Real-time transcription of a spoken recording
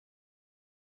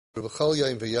B'chol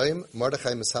yom v'yom,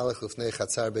 Mordechai misalech lufnei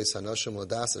chatzar beis hanoshim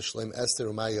l'das ashleim Esther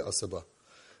u'maya asaba.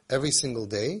 Every single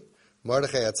day,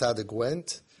 Mordechai HaTzadik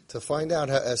went to find out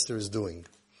how Esther is doing.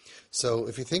 So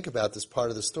if you think about this part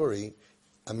of the story,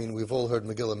 I mean, we've all heard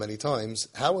Megillah many times.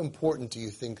 How important do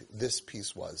you think this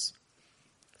piece was?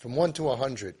 From 1 to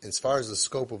 100, as far as the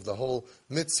scope of the whole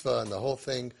mitzvah and the whole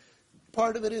thing,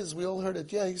 part of it is, we all heard it,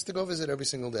 he used to go visit every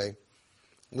single day.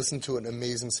 Listen to an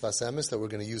amazing Sfas Emes that we're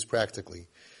going to use practically.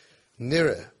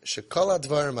 Nire, shekol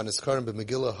advarim anizkarim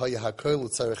b'Megillah haya hakol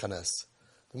l'tzarech hanes.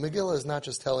 The Megillah is not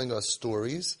just telling us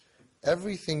stories.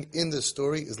 Everything in the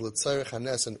story is l'tzarech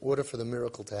hanes, in order for the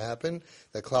miracle to happen,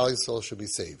 that Klal Yisrael should be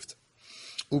saved.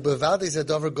 Ubevadei zeh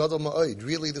davar gadol ma'od.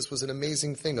 Really, this was an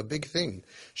amazing thing, a big thing.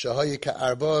 Shahaya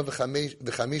ka'arba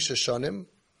v'chamisha shanim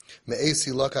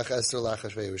me'esi lakach Esther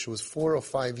l'Achashverosh. It was 4 or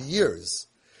 5 years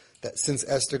that since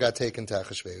Esther got taken to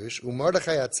Achashverosh.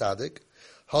 Mordechai HaTzadik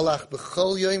halach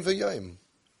b'chol yom v'yom.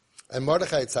 And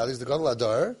Mordechai HaTzadik is the Gadol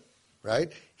Adar,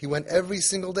 right? He went every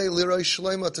single day liroi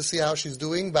shloima to see how she's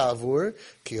doing. Ba'avur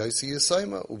ki hosi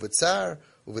yisayma ubetzar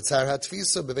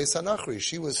hatfisa bebeis hanachri.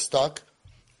 She was stuck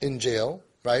in jail,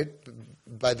 right,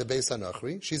 by the Beis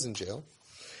Hanachri. She's in jail.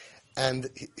 And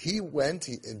he went,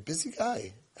 a busy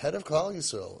guy, head of Klal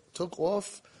Yisrael, took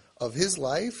off of his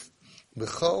life,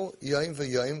 b'chol yom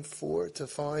v'yom, 4 to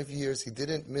 5 years. He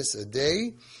didn't miss a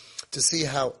day to see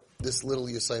how this little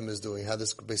Yisayim is doing, how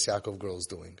this Beis Yaakov girl is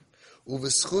doing.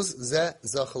 U'v'schuz zeh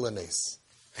zachal hanes.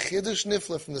 Chidush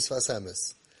nifla from the Sfas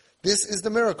Emes. This is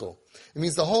the miracle. It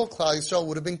means the whole Klal Yisrael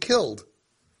would have been killed.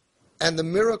 And the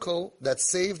miracle that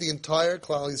saved the entire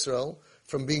Klal Yisrael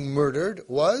from being murdered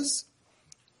was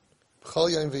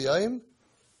B'chol yom v'yom.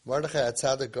 Mordechai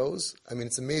HaTzadik goes. I mean,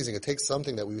 it's amazing. It takes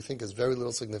something that we think has very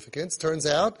little significance. Turns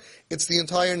out, it's the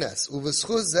entire nes.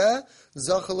 Uv'schuz zeh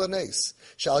zachal hanes.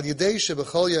 She'al yedei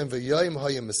sheb'chol yom v'yom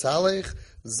hayem misalech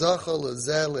zachal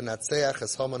zeh l'natzeach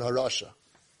es haman harasha.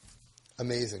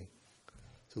 Amazing.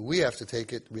 So we have to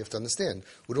take it, we have to understand.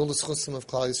 With all the schusim of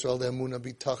Klal Yisrael, the emunah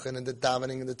bitachon and the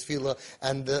davening and the tefillah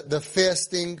and the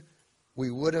fasting,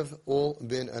 we would have all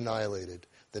been annihilated.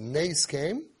 The nes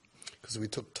came because we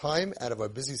took time out of our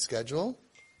busy schedule,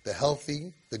 the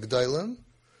healthy, the g'daylim,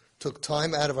 took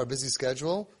time out of our busy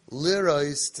schedule,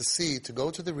 lirais to see, to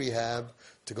go to the rehab,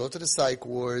 to go to the psych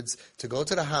wards, to go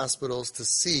to the hospitals, to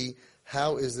see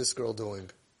how is this girl doing.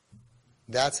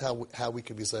 That's how we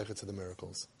can be zeichet to the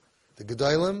miracles. The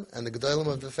Gedolim and the Gedolim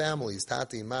of the families,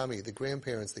 Tati, Mami, the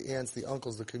grandparents, the aunts, the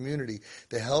uncles, the community,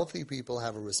 the healthy people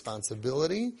have a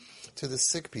responsibility to the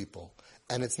sick people.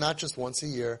 And it's not just once a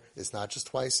year, it's not just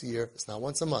twice a year, it's not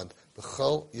once a month.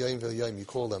 B'chol yom v'yom, you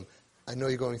call them. I know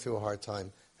you're going through a hard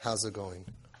time. How's it going?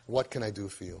 What can I do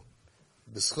for you?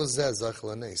 B'schuz zeh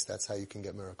zachal hanes. That's how you can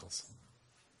get miracles.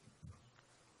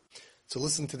 So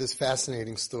listen to this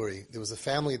fascinating story. There was a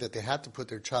family that they had to put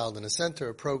their child in a center,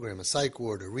 a program, a psych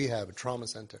ward, a rehab, a trauma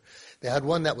center. They had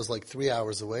one that was like 3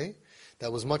 hours away.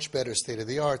 That was much better, state of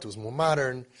the art. It was more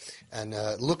modern and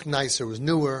looked nicer. It was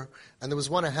newer. And there was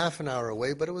one a half an hour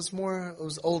away, but it was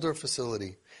older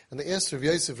facility. And they asked Rav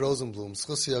Yosef Rosenblum,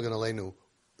 Zchus Yagan Aleinu,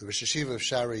 the Rosh Hashiva of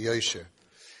Shari Yosher,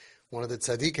 one of the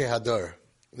Tzadikei Hadar.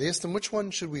 They asked him, which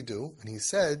one should we do? And he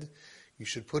said, you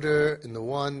should put her in the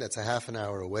one that's a half an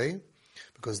hour away,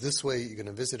 because this way you're going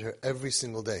to visit her every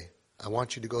single day. I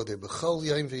want you to go there. B'chol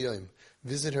yom v'yom.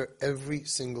 Visit her every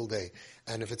single day.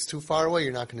 And if it's too far away,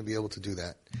 you're not going to be able to do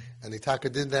that. And the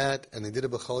Taka did that, and they did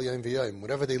it b'chol yom v'yom.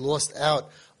 Whatever they lost out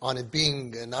on it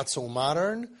being not so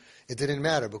modern, it didn't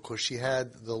matter, because she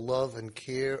had the love and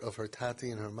care of her tati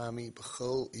and her mami.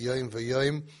 B'chol yom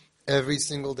v'yom. Every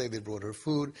single day they brought her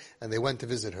food, and they went to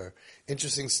visit her.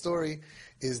 Interesting story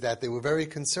is that they were very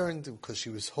concerned because she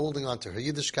was holding on to her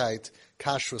Yiddishkeit.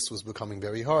 Kashrus was becoming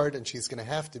very hard, and she's going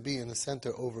to have to be in the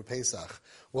center over Pesach.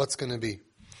 What's going to be?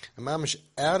 And mamash,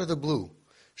 out of the blue,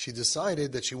 she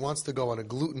decided that she wants to go on a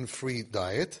gluten-free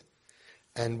diet,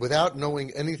 and without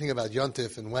knowing anything about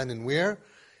Yontif and when and where,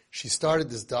 she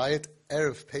started this diet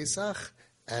Erev Pesach,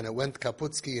 and it went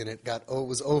kaputski, and it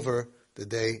was over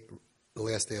the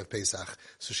last day of Pesach.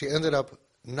 So she ended up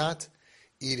not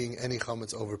eating any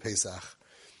chametz over Pesach.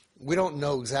 We don't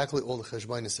know exactly all the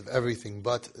cheshbonis of everything,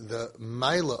 but the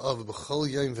maila of b'chol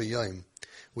yom v'yom,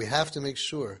 we have to make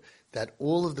sure that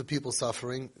all of the people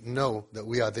suffering know that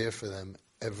we are there for them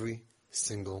every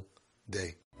single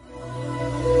day.